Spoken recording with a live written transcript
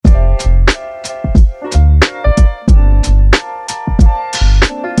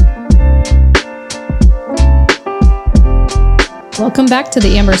Welcome back to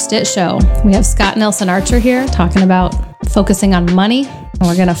the Amber Stitt Show. We have Scott Nelson Archer here talking about focusing on money. And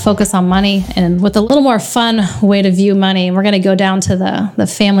we're going to focus on money and with a little more fun way to view money. And we're going to go down to the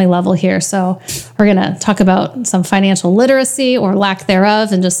family level here. So we're going to talk about some financial literacy or lack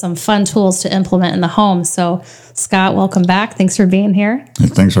thereof and just some fun tools to implement in the home. So Scott, welcome back. Thanks for being here. Hey,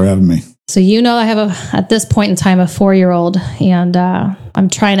 thanks for having me. So I have at this point in time, a 4-year-old, and I'm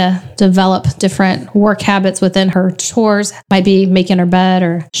trying to develop different work habits within her chores. Might be making her bed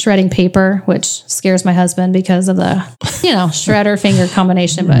or shredding paper, which scares my husband because of the, shredder finger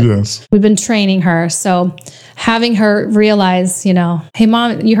combination. But yes, we've been training her. So having her realize, hey,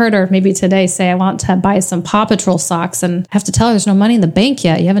 Mom, you heard her maybe today say, I want to buy some Paw Patrol socks, and I have to tell her there's no money in the bank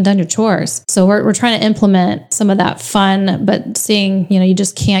yet. You haven't done your chores. So we're trying to implement some of that fun, but seeing, you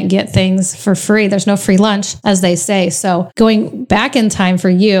just can't get things for free. There's no free lunch, as they say. So going back in time for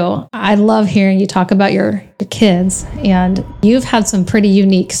you, I love hearing you talk about your kids, and you've had some pretty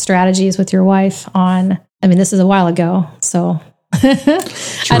unique strategies with your wife this is a while ago. So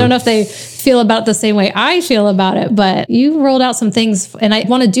I don't know if they feel about it the same way I feel about it, but you rolled out some things, and I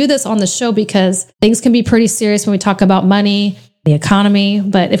want to do this on the show because things can be pretty serious when we talk about money, the economy,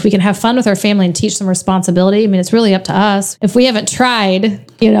 but if we can have fun with our family and teach some responsibility, it's really up to us. If we haven't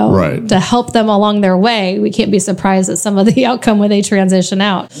tried, right, to help them along their way, we can't be surprised at some of the outcome when they transition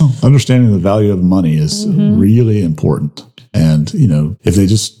out. Understanding the value of money is really important. And, if they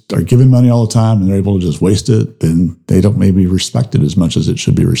just are giving money all the time and they're able to just waste it, then they don't maybe respect it as much as it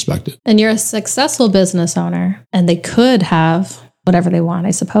should be respected. And you're a successful business owner, and they could have whatever they want,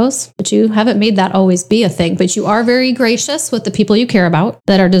 I suppose. But you haven't made that always be a thing. But you are very gracious with the people you care about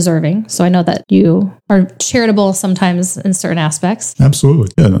that are deserving. So I know that you are charitable sometimes in certain aspects. Absolutely.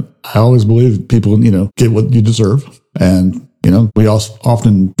 Yeah, I always believe people, get what you deserve. And we also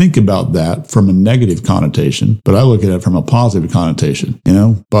often think about that from a negative connotation, but I look at it from a positive connotation.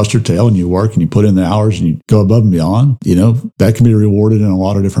 Bust your tail and you work and you put in the hours and you go above and beyond, that can be rewarded in a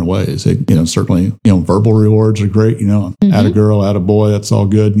lot of different ways. Certainly, verbal rewards are great, add a girl, add a boy, that's all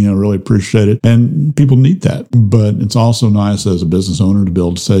good, really appreciate it. And people need that. But it's also nice as a business owner to be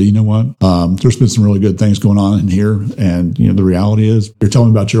able to say, you know what, there's been some really good things going on in here. And, the reality is you're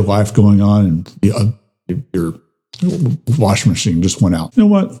telling me about your life going on and your washing machine just went out. You know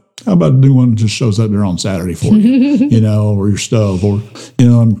what? How about a new one just shows up there on Saturday for you, or your stove, or,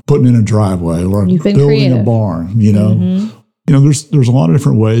 I'm putting in a driveway, or I'm building creative. A barn, there's a lot of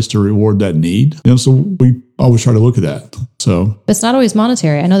different ways to reward that need. So we always try to look at that. So it's not always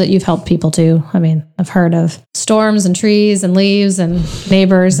monetary. I know that you've helped people too. I've heard of storms and trees and leaves and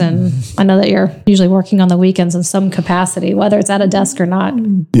neighbors. And I know that you're usually working on the weekends in some capacity, whether it's at a desk or not.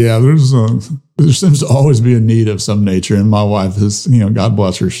 Yeah, there seems to always be a need of some nature. And my wife is, God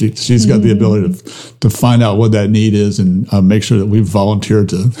bless her. She's got the ability to find out what that need is and make sure that we volunteer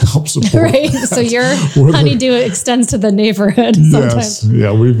to help support. Right. That. So your honeydew extends to the neighborhood sometimes. Yes.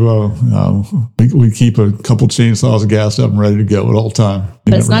 Yeah. We keep a couple chainsaws gassed up and ready to go at all time.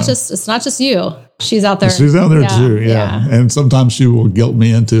 But it's not just you. She's out there. She's out there too. Yeah. And sometimes she will guilt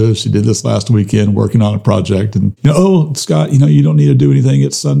me into it. She did this last weekend working on a project and, Scott, you don't need to do anything.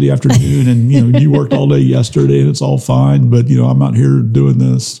 It's Sunday afternoon and, you worked all day yesterday and it's all fine, but, I'm out here doing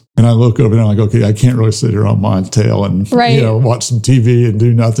this. And I look over and I'm like, okay, I can't really sit here on my tail and, watch some TV and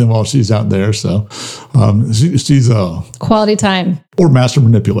do nothing while she's out there. So she's a quality time or master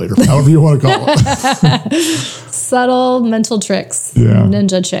manipulator, however you want to call it. Subtle mental tricks,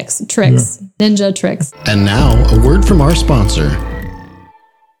 ninja tricks. And now a word from our sponsor.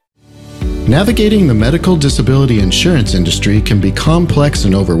 Navigating the medical disability insurance industry can be complex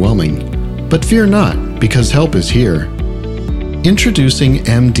and overwhelming, but fear not, because help is here. Introducing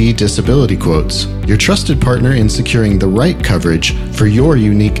MD Disability Quotes, your trusted partner in securing the right coverage for your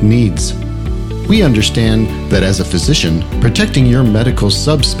unique needs. We understand that as a physician, protecting your medical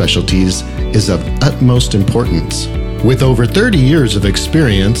subspecialties is of utmost importance. With over 30 years of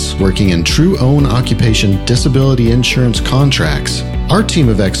experience working in true own occupation disability insurance contracts, our team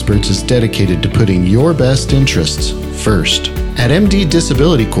of experts is dedicated to putting your best interests first. At MD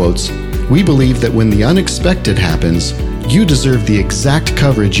Disability Quotes, we believe that when the unexpected happens, you deserve the exact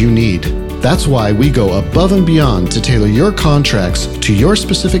coverage you need. That's why we go above and beyond to tailor your contracts to your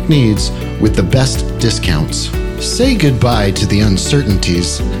specific needs with the best discounts. Say goodbye to the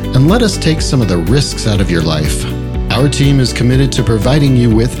uncertainties and let us take some of the risks out of your life. Our team is committed to providing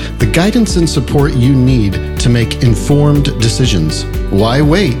you with the guidance and support you need to make informed decisions. Why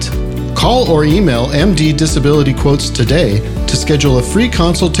wait? Call or email MD Disability Quotes today to schedule a free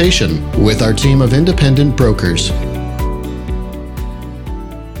consultation with our team of independent brokers.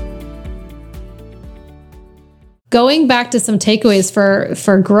 going back to some takeaways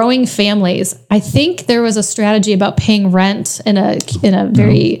for growing families, I think there was a strategy about paying rent in a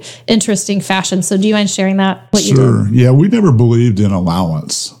very interesting fashion. So do you mind sharing that? What you did? Yeah, we never believed in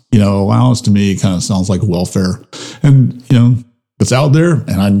allowance. Allowance to me kind of sounds like welfare. And, it's out there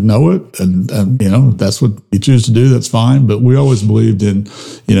and I know it. And that's what you choose to do. That's fine. But we always believed in,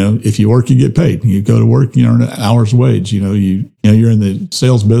 if you work, you get paid. You go to work, you earn an hour's wage. You're in the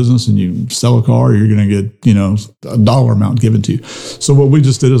sales business and you sell a car, you're going to get, a dollar amount given to you. So what we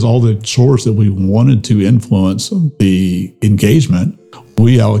just did is all the chores that we wanted to influence the engagement,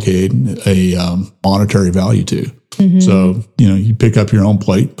 we allocate a monetary value to. Mm-hmm. So, you pick up your own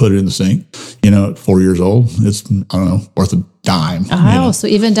plate, put it in the sink, at 4 years old, it's, worth a dime. Oh, so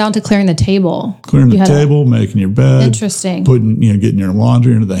even down to clearing the table. Clearing the table, making your bed. Interesting. Putting, getting your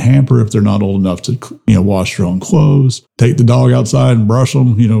laundry into the hamper if they're not old enough to, wash their own clothes. Take the dog outside and brush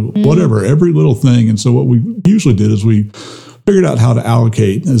them, whatever, every little thing. And so what we usually did is we figured out how to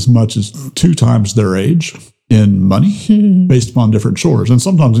allocate as much as 2 times their age in money based upon different chores. And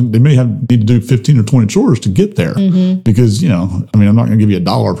sometimes they may need to do 15 or 20 chores to get there because, I'm not going to give you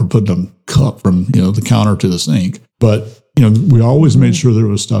 $1 for putting a cup from, the counter to the sink. But, we always made sure there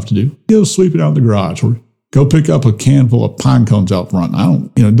was stuff to do. Sweep it out in the garage or go pick up a can full of pine cones out front.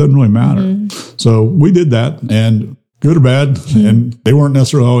 It doesn't really matter. So we did that and good or bad, and they weren't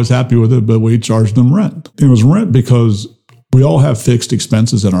necessarily always happy with it, but we charged them rent. It was rent because we all have fixed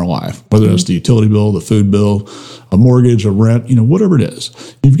expenses in our life, whether it's the utility bill, the food bill, a mortgage, a rent, whatever it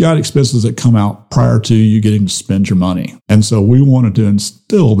is. You've got expenses that come out prior to you getting to spend your money. And so we wanted to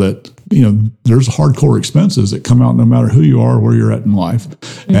instill that, there's hardcore expenses that come out no matter who you are, where you're at in life.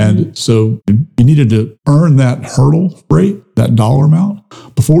 And so you needed to earn that hurdle rate, that dollar amount,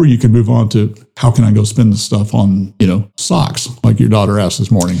 before you can move on to how can I go spend the stuff on, socks, like your daughter asked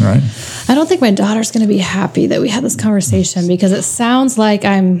this morning, right? I don't think my daughter's going to be happy that we had this conversation because it sounds like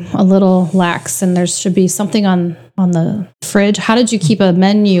I'm a little lax and there should be something on the fridge. How did you keep a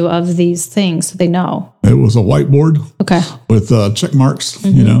menu of these things so they know? It was a whiteboard with check marks,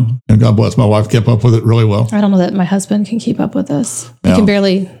 and God bless, my wife kept up with it really well. I don't know that my husband can keep up with this. He can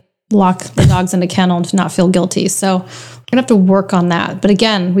barely lock the dogs in a kennel and not feel guilty. So we're going to have to work on that. But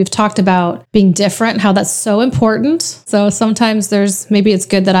again, we've talked about being different, how that's so important. So sometimes maybe it's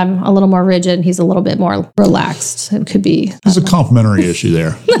good that I'm a little more rigid and he's a little bit more relaxed. It could be. There's a complementary issue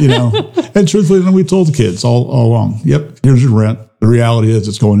there, And truthfully, we told the kids all along, yep, here's your rent. The reality is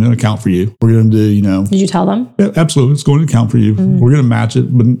it's going to account for you. We're going to do, Did you tell them? Yeah, absolutely. It's going to account for you. We're going to match it.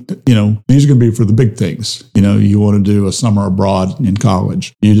 But, these are going to be for the big things. You want to do a summer abroad in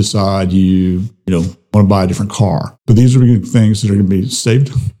college. You decide you want to buy a different car. But these are things that are going to be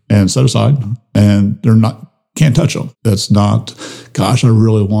saved and set aside. And can't touch them. That's not, gosh, I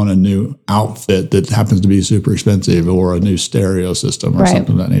really want a new outfit that happens to be super expensive or a new stereo system or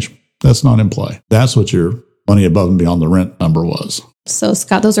something of that nature. That's not in play. That's what your money above and beyond the rent number was. So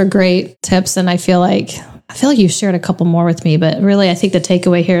Scott, those are great tips. And I feel like you shared a couple more with me, but really I think the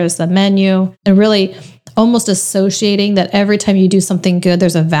takeaway here is the menu and really almost associating that every time you do something good,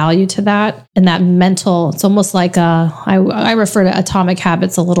 there's a value to that. And that mental, it's almost like I refer to atomic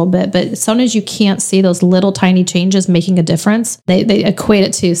habits a little bit, but as soon as you can't see those little tiny changes making a difference, they equate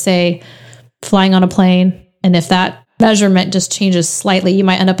it to, say, flying on a plane. And if that measurement just changes slightly, you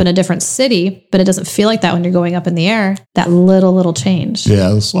might end up in a different city, but it doesn't feel like that when you're going up in the air. That little change. Yeah,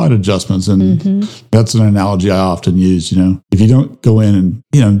 the slight adjustments. And that's an analogy I often use, if you don't go in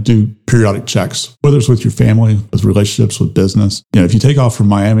and, do periodic checks, whether it's with your family, with relationships, with business, if you take off from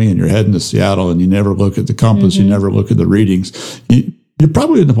Miami and you're heading to Seattle and you never look at the compass, you never look at the readings, you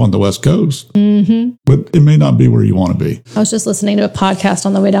probably end up on the West Coast, but it may not be where you want to be. I was just listening to a podcast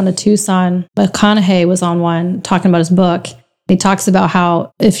on the way down to Tucson. McConaughey was on one talking about his book. He talks about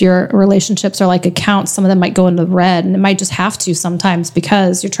how if your relationships are like accounts, some of them might go into the red, and it might just have to sometimes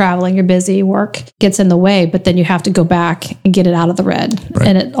because you're traveling, you're busy, work gets in the way, but then you have to go back and get it out of the red. Right.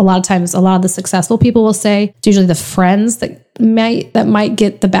 And a lot of times, a lot of the successful people will say it's usually the friends that might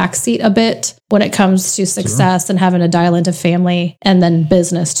get the backseat a bit when it comes to success and having to dial into family and then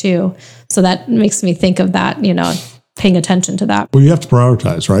business too. So that makes me think of that, paying attention to that. Well, you have to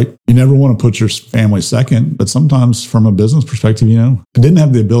prioritize, right? You never want to put your family second, but sometimes from a business perspective, I didn't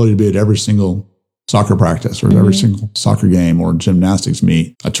have the ability to be at every single soccer practice or every single soccer game or gymnastics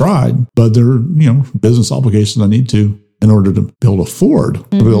meet. I tried, but there are, business obligations I need to in order to be able to afford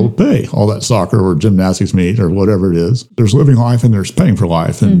to be able to pay all that soccer or gymnastics meet or whatever it is. There's living life and there's paying for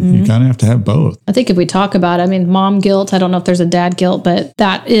life, and you kind of have to have both. I think if we talk about it, I mean, mom guilt, I don't know if there's a dad guilt, but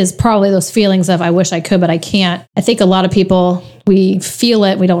that is probably those feelings of I wish I could, but I can't. I think a lot of people, we feel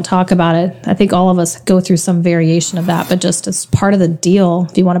it, we don't talk about it. I think all of us go through some variation of that, but just as part of the deal,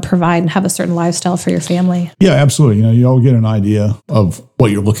 if you want to provide and have a certain lifestyle for your family. Yeah, absolutely. You all get an idea of what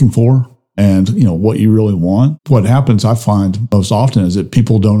you're looking for and, what you really want. What happens, I find most often, is that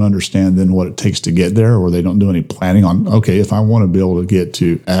people don't understand then what it takes to get there, or they don't do any planning on, okay, if I want to be able to get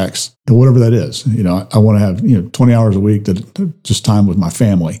to X, whatever that is, I want to have, 20 hours a week that just time with my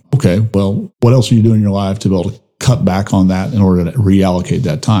family. Okay, well, what else are you doing in your life to be able to cut back on that in order to reallocate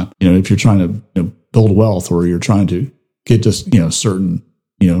that time? If you're trying to build wealth, or you're trying to get just, certain,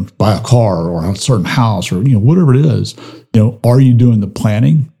 buy a car or a certain house, or, whatever it is, are you doing the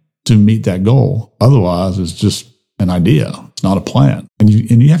planning to meet that goal? Otherwise, it's just an idea. It's not a plan. And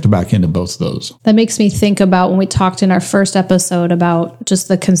you have to back into both of those. That makes me think about when we talked in our first episode about just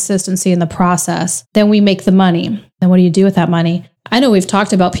the consistency in the process. Then we make the money. And what do you do with that money? I know we've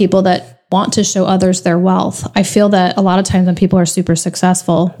talked about people that want to show others their wealth. I feel that a lot of times when people are super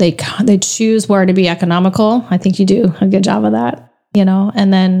successful, they choose where to be economical. I think you do a good job of that,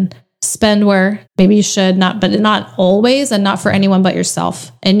 and then spend where maybe you should not, but not always, and not for anyone but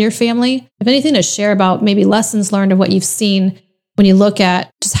yourself and your family. If anything to share about maybe lessons learned of what you've seen when you look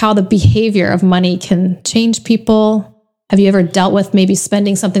at just how the behavior of money can change people. Have you ever dealt with maybe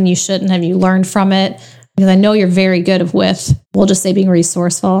spending something you shouldn't? Have you learned from it? Because I know you're very good with, we'll just say, being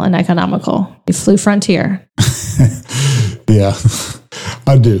resourceful and economical. You flew Frontier. Yeah,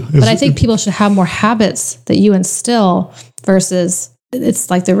 I do. But I think people should have more habits that you instill versus, it's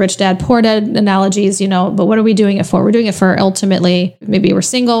like the rich dad, poor dad analogies, but what are we doing it for? We're doing it for ultimately, maybe we're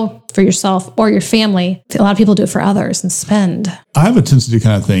single, for yourself or your family. A lot of people do it for others and spend. I have a tendency to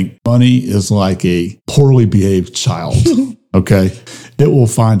kind of think money is like a poorly behaved child. Okay. It will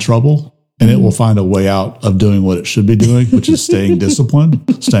find trouble and it will find a way out of doing what it should be doing, which is staying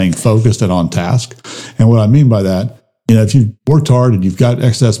disciplined, staying focused and on task. And what I mean by that, if you've worked hard and you've got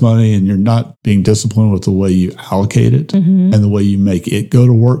excess money and you're not being disciplined with the way you allocate it and the way you make it go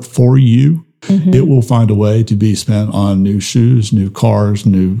to work for you, it will find a way to be spent on new shoes, new cars,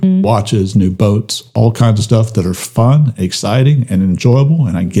 new watches, new boats, all kinds of stuff that are fun, exciting, and enjoyable.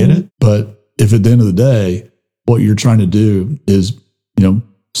 And I get it. But if at the end of the day, what you're trying to do is,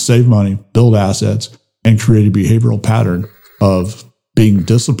 save money, build assets, and create a behavioral pattern of being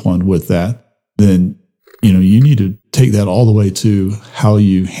disciplined with that, then you need to take that all the way to how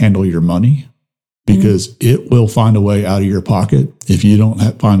you handle your money, because it will find a way out of your pocket if you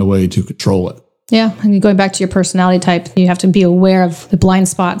don't find a way to control it. Yeah. And going back to your personality type, you have to be aware of the blind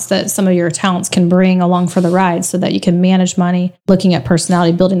spots that some of your talents can bring along for the ride so that you can manage money, looking at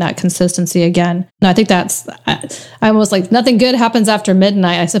personality, building that consistency again. No, I think that's, I almost like nothing good happens after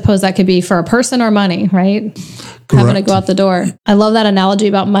midnight. I suppose that could be for a person or money, right? Correct. Having to go out the door. I love that analogy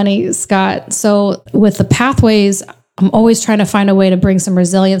about money, Scott. So with the pathways, I'm always trying to find a way to bring some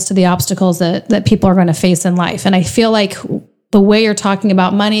resilience to the obstacles that people are going to face in life. And I feel like the way you're talking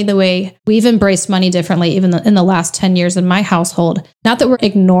about money, the way we've embraced money differently, even in the last 10 years in my household, not that we're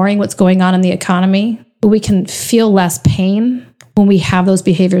ignoring what's going on in the economy, but we can feel less pain when we have those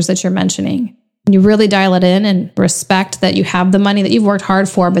behaviors that you're mentioning. And you really dial it in and respect that you have the money that you've worked hard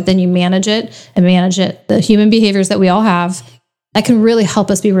for, but then you manage it. The human behaviors that we all have, that can really help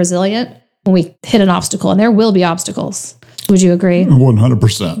us be resilient when we hit an obstacle. And there will be obstacles. Would you agree?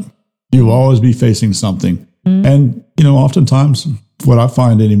 100%. You'll always be facing something. And, oftentimes what I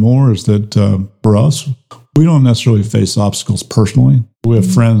find anymore is that for us, we don't necessarily face obstacles personally. We have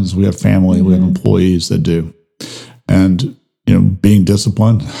friends, we have family, we have employees that do. And, being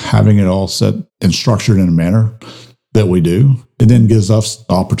disciplined, having it all set and structured in a manner that we do, it then gives us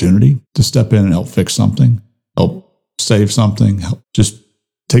the opportunity to step in and help fix something, help save something, help just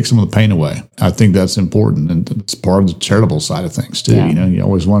take some of the pain away. I think that's important. And it's part of the charitable side of things too. Yeah. You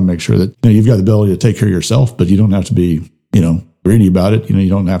always want to make sure that you've got the ability to take care of yourself, but you don't have to be, greedy about it. You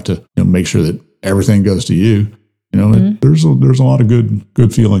don't have to make sure that everything goes to you. There's a lot of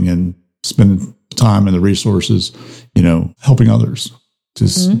good feeling in spending time and the resources, helping others.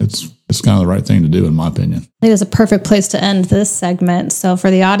 It's kind of the right thing to do, in my opinion. I think it's a perfect place to end this segment. So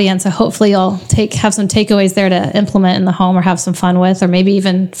for the audience, hopefully you'll have some takeaways there to implement in the home or have some fun with, or maybe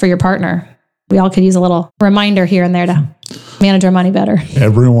even for your partner. We all could use a little reminder here and there to manage our money better.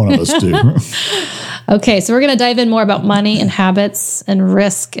 Every one of us do. Okay, so we're going to dive in more about money and habits and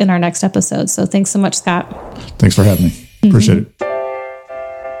risk in our next episode. So thanks so much, Scott. Thanks for having me. Appreciate it.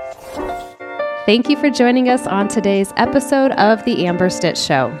 Thank you for joining us on today's episode of The Amber Stitch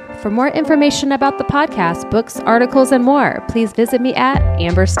Show. For more information about the podcast, books, articles, and more, please visit me at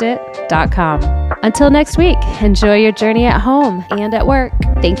amberstitch.com. Until next week, enjoy your journey at home and at work.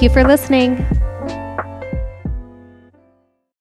 Thank you for listening.